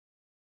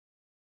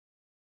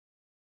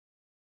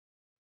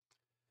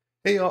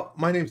Hey y'all,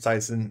 my name's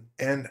Tyson,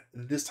 and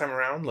this time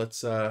around,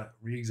 let's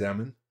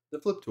re-examine the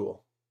flip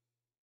tool.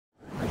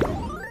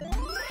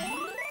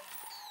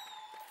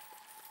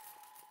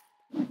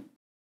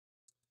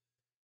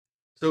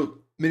 So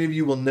many of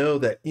you will know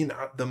that in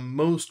the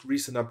most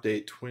recent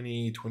update,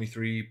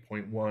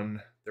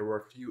 2023.1, there were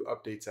a few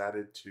updates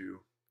added to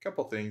a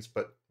couple things,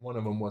 but one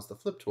of them was the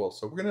flip tool.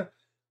 So we're gonna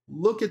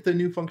look at the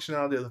new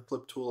functionality of the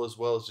flip tool as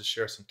well as just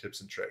share some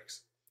tips and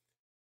tricks.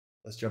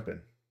 Let's jump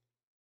in.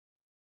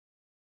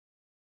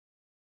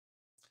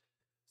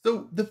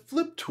 So the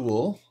flip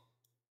tool,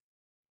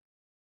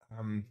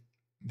 um,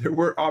 there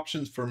were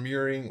options for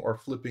mirroring or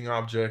flipping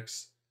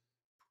objects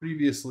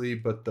previously,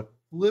 but the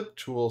flip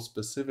tool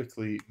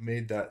specifically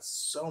made that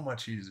so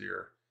much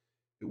easier.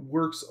 It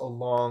works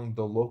along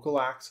the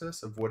local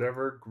axis of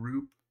whatever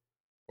group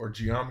or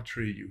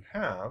geometry you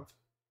have.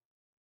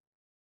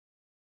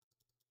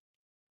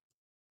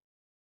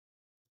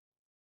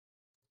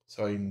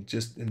 So I'm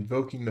just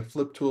invoking the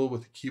flip tool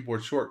with a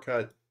keyboard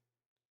shortcut,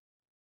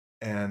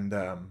 and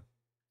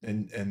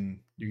and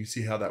you can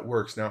see how that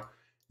works. Now,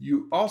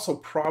 you also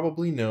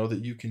probably know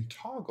that you can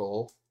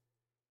toggle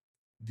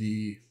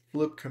the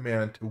flip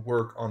command to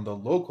work on the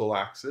local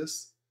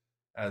axis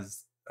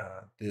as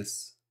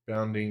this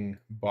bounding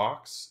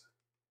box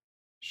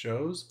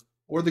shows,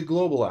 or the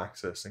global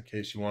axis in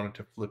case you wanted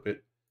to flip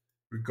it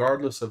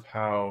regardless of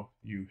how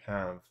you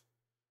have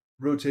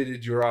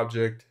rotated your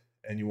object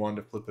and you wanted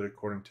to flip it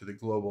according to the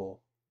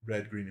global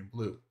red, green, and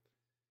blue.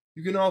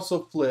 You can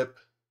also flip,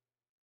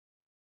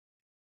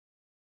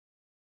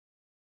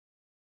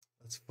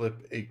 let's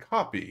flip a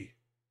copy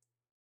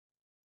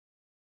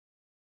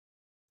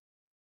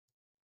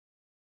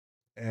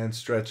and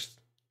stretch.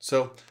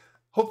 So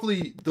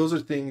hopefully those are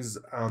things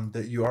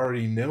that you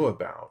already know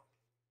about.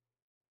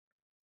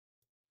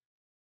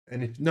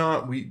 And if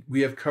not,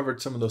 we have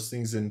covered some of those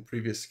things in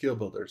previous skill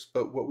builders.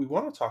 But what we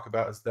want to talk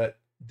about is that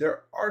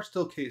there are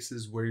still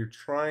cases where you're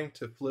trying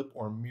to flip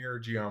or mirror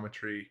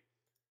geometry,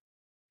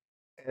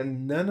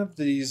 and none of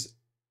these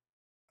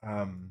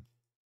um,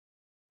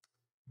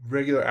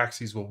 regular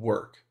axes will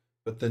work.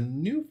 But the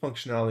new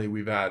functionality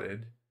we've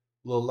added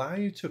will allow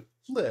you to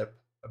flip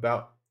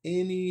about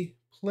any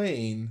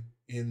plane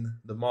in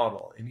the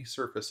model, any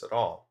surface at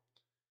all.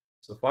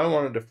 So if I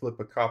wanted to flip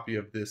a copy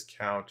of this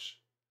couch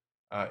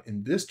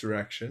in this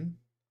direction,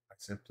 I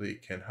simply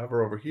can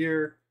hover over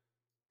here,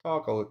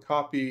 toggle a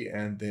copy,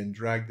 and then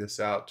drag this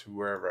out to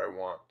wherever I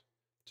want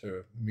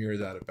to mirror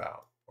that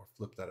about or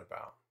flip that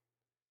about.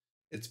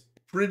 It's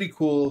pretty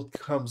cool,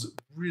 comes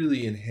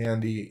really in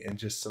handy in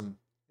just some,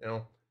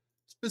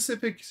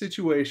 specific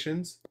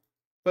situations.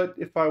 But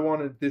if I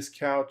wanted this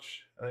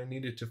couch and I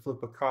needed to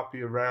flip a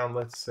copy around,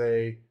 let's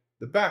say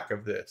the back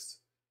of this,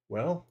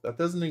 well, that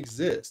doesn't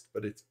exist,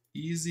 but it's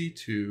easy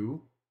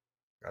to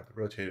grab the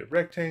rotated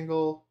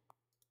rectangle,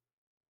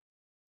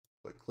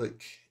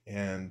 click,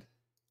 and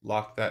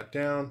lock that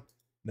down.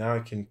 Now I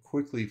can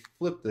quickly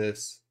flip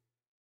this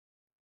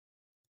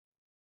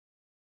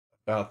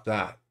about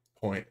that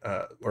point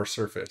or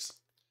surface.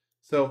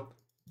 So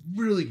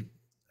really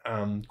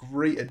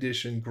great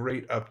addition,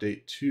 great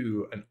update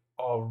to an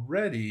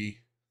already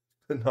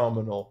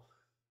phenomenal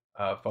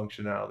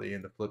functionality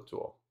in the flip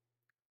tool.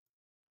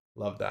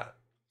 Love that.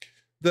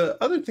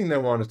 The other thing that I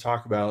want to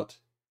talk about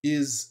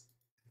is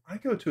I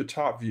go to a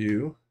top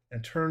view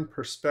and turn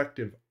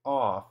perspective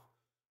off.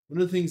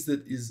 One of the things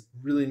that is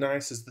really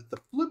nice is that the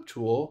flip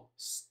tool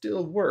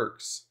still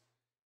works,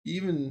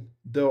 even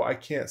though I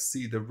can't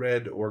see the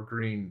red or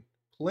green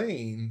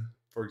plane,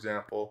 for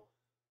example,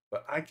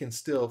 but I can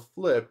still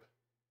flip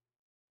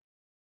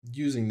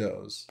using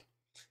those.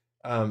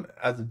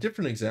 As a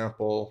different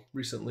example,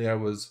 recently I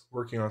was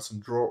working on some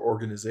drawer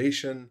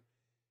organization,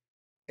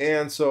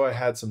 and so I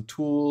had some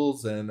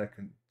tools and a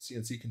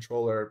CNC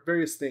controller,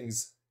 various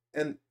things,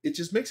 and it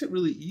just makes it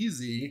really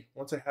easy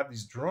once I have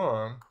these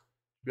drawn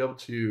to be able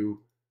to,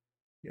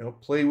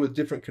 play with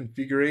different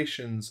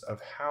configurations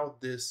of how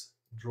this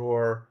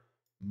drawer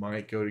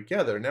might go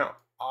together. Now,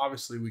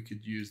 obviously, we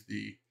could use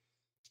the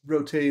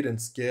rotate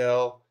and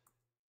scale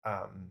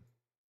um,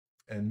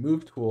 and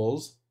move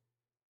tools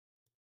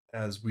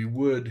as we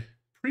would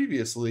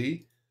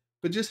previously,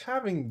 but just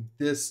having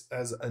this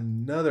as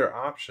another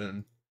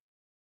option,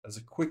 as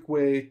a quick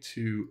way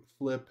to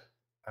flip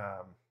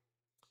um,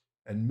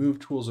 and move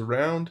tools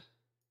around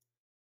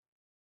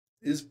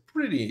is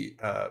pretty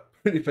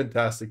pretty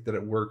fantastic that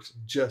it works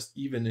just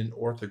even in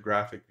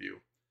orthographic view.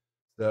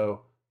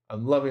 So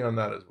I'm loving on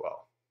that as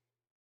well.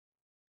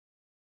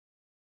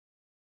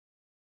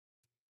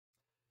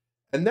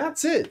 And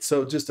that's it.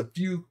 So just a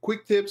few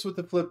quick tips with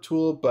the flip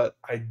tool, but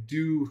I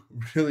do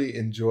really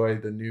enjoy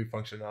the new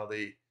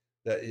functionality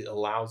that it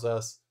allows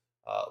us.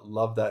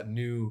 Love that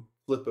new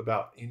flip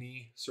about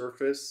any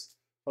surface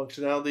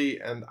functionality,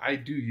 and I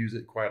do use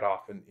it quite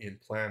often in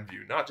plan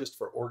view, not just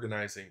for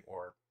organizing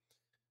or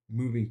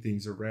moving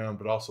things around,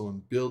 but also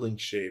in building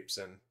shapes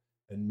and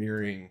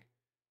mirroring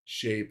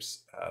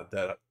shapes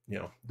that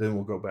then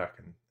we'll go back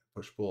and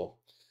push pull.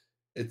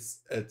 It's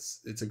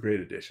a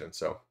great addition.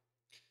 So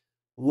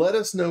Let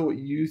us know what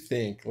you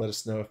think. Let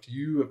us know if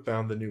you have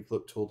found the new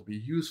flip tool to be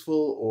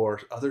useful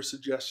or other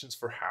suggestions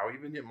for how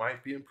even it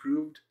might be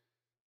improved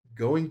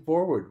going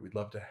forward. We'd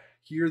love to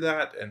hear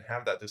that and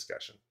have that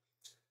discussion.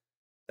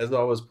 As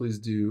always, please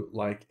do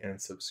like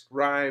and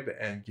subscribe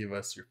and give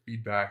us your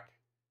feedback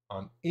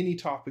on any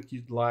topic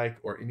you'd like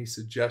or any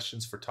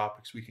suggestions for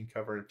topics we can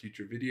cover in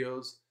future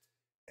videos.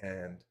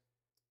 And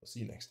we'll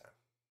see you next time.